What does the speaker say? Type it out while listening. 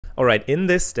All right, in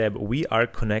this step, we are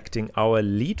connecting our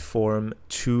lead form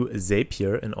to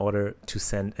Zapier in order to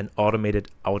send an automated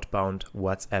outbound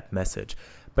WhatsApp message.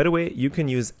 By the way, you can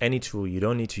use any tool. You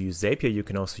don't need to use Zapier. You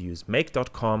can also use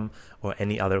make.com or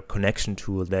any other connection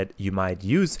tool that you might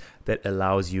use that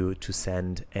allows you to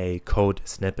send a code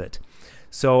snippet.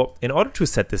 So in order to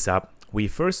set this up, we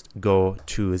first go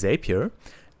to Zapier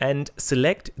and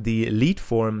select the lead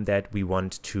form that we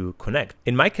want to connect.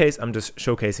 In my case, I'm just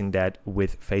showcasing that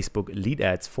with Facebook lead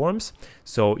ads forms.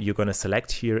 So you're gonna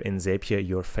select here in Zapier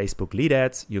your Facebook lead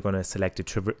ads. You're gonna select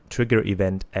the trigger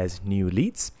event as new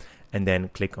leads and then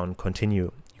click on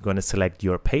continue. You're gonna select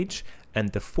your page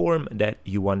and the form that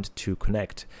you want to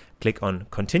connect. Click on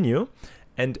continue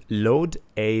and load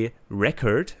a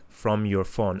record from your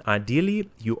phone. Ideally,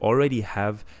 you already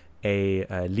have a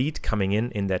lead coming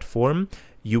in that form.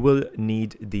 You will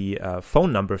need the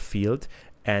phone number field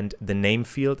and the name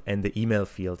field and the email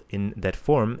field in that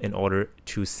form in order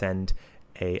to send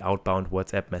a outbound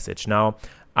WhatsApp message. Now,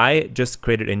 I just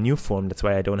created a new form. That's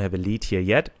why I don't have a lead here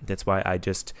yet. That's why I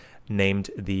just named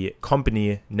the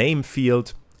company name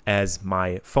field as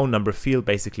my phone number field.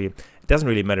 Basically, it doesn't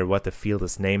really matter what the field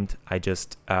is named. I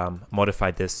just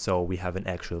modified this so we have an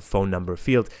actual phone number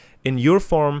field. In your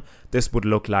form, this would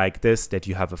look like this, that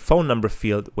you have a phone number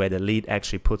field where the lead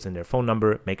actually puts in their phone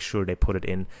number. Make sure they put it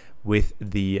in with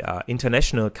the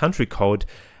international country code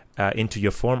into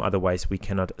your form. Otherwise, we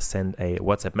cannot send a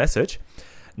WhatsApp message.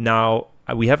 Now,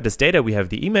 we have this data. We have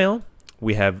the email,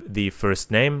 we have the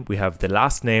first name, we have the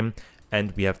last name,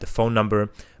 and we have the phone number.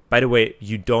 By the way,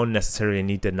 you don't necessarily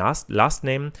need the last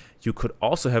name. You could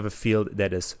also have a field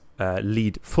that is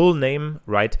lead full name,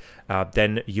 right?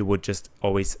 Then you would just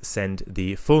always send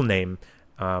the full name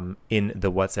in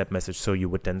the WhatsApp message. So you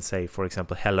would then say, for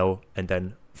example, hello, and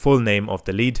then full name of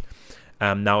the lead.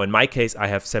 Now, in my case, I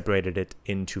have separated it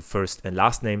into first and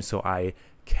last name, so I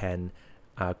can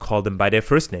call them by their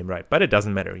first name, right? But it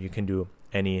doesn't matter. You can do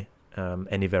any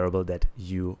variable that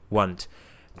you want.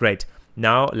 Great.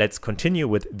 Now let's continue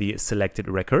with the selected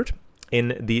record.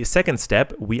 In the second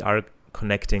step, we are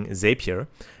connecting Zapier.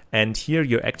 And here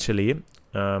you're actually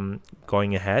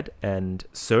going ahead and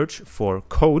search for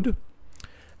code.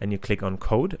 And you click on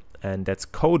code. And that's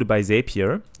code by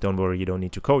Zapier. Don't worry, you don't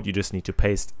need to code. You just need to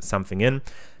paste something in.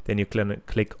 Then you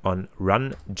click on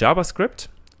run JavaScript.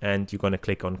 And you're going to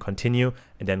click on continue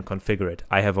and then configure it.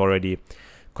 I have already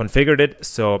configured it,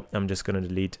 so I'm just going to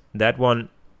delete that one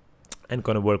and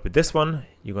going to work with this one.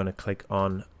 You're going to click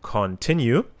on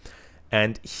continue,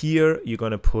 and here you're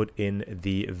going to put in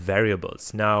the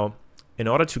variables. Now, in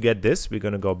order to get this, we're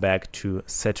going to go back to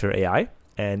Setter AI,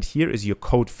 and here is your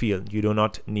code field. You do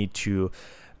not need to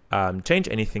change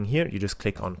anything here. You just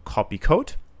click on copy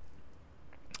code.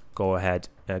 Go ahead,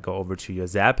 go over to your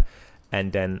Zap,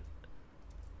 and then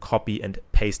copy and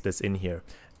paste this in here.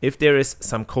 If there is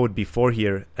some code before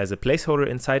here as a placeholder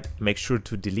inside, make sure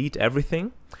to delete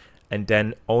everything and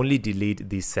then only delete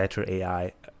the Setter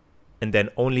AI and then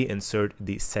only insert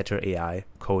the Setter AI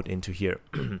code into here.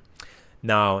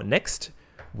 Now, next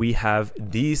we have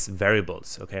these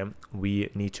variables, okay?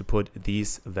 We need to put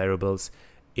these variables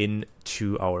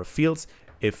into our fields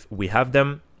if we have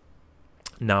them.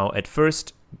 Now, at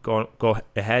first, go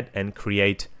ahead and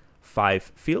create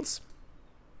 5 fields.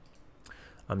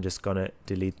 I'm just gonna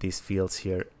delete these fields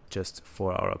here just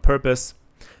for our purpose.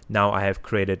 Now I have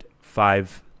created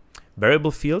 5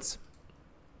 variable fields.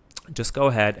 Just go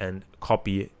ahead and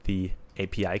copy the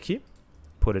API key,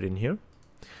 put it in here.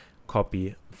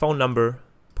 Copy phone number,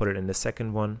 put it in the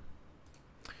second one.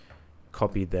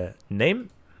 Copy the name,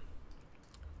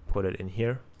 put it in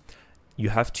here. You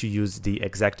have to use the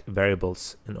exact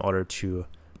variables in order to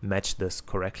match this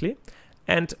correctly.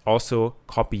 And also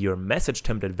copy your message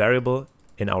template variable.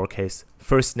 In our case,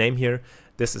 first name here.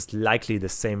 This is likely the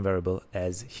same variable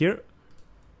as here.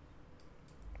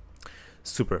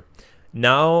 Super.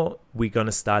 Now we're going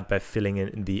to start by filling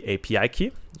in the API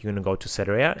key. You're going to go to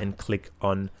Setter AI and click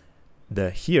on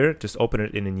the here. Just open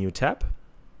it in a new tab.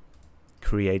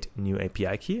 Create new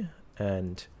API key.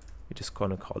 And we're just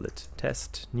going to call it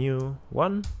test new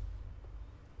one.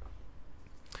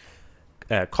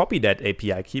 Copy that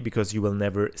API key because you will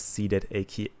never see that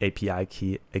API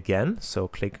key again. So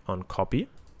click on copy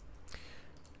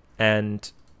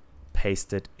and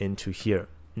paste it into here.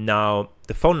 Now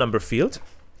the phone number field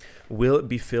will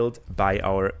be filled by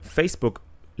our Facebook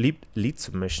lead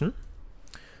submission.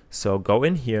 So go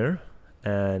in here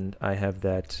and I have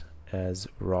that as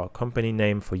raw company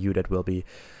name. For you, that will be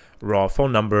raw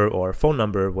phone number or phone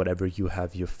number, whatever you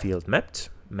have your field mapped.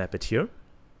 Map it here.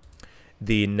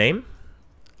 The name,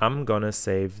 I'm gonna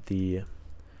save the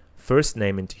first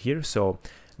name into here. So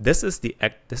this is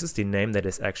the name that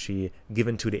is actually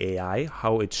given to the AI,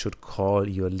 how it should call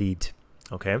your lead.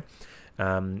 Okay,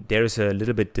 there is a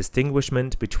little bit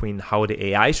distinguishment between how the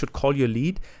AI should call your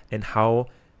lead and how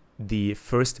the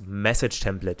first message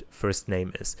template first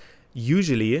name is.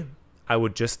 Usually, I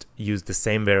would just use the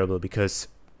same variable, because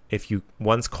if you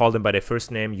once call them by their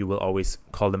first name, you will always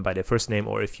call them by their first name,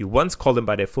 or if you once call them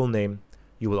by their full name,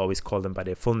 you will always call them by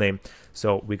their full name.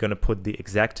 So we're going to put the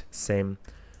exact same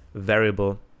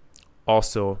variable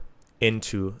also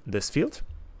into this field.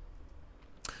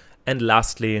 And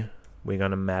lastly, we're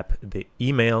going to map the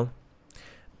email,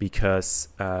 because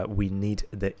we need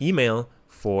the email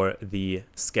for the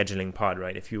scheduling part,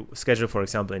 right? If you schedule, for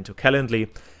example, into Calendly,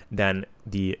 then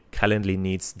the Calendly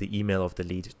needs the email of the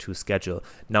lead to schedule.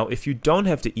 Now, if you don't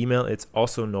have the email, it's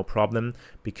also no problem,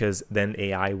 because then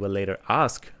AI will later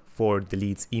ask for the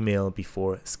lead's email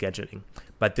before scheduling.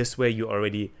 But this way you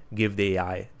already give the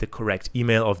AI the correct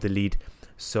email of the lead.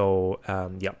 So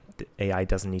yeah, the AI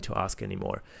doesn't need to ask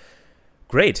anymore.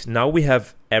 Great, now we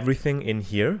have everything in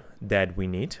here that we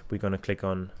need. We're gonna click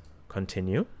on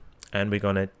continue and we're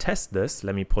gonna test this.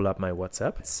 Let me pull up my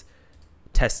WhatsApp. Let's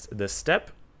test this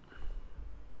step.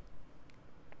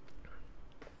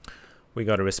 We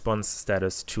got a response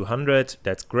status 200,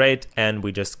 that's great. And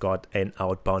we just got an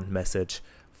outbound message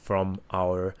from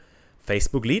our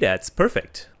Facebook lead ads,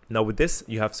 perfect. Now with this,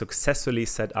 you have successfully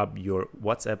set up your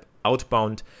WhatsApp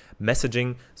outbound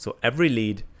messaging. So every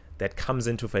lead that comes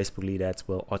into Facebook lead ads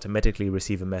will automatically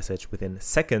receive a message within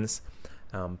seconds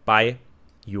by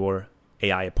your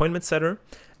AI appointment setter.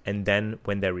 And then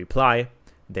when they reply,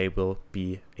 they will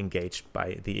be engaged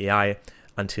by the AI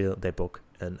until they book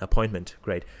an appointment.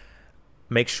 Great.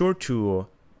 Make sure to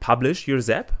publish your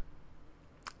Zap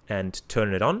and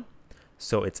turn it on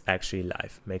so it's actually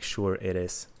live. Make sure it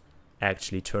is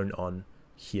actually turned on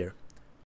here.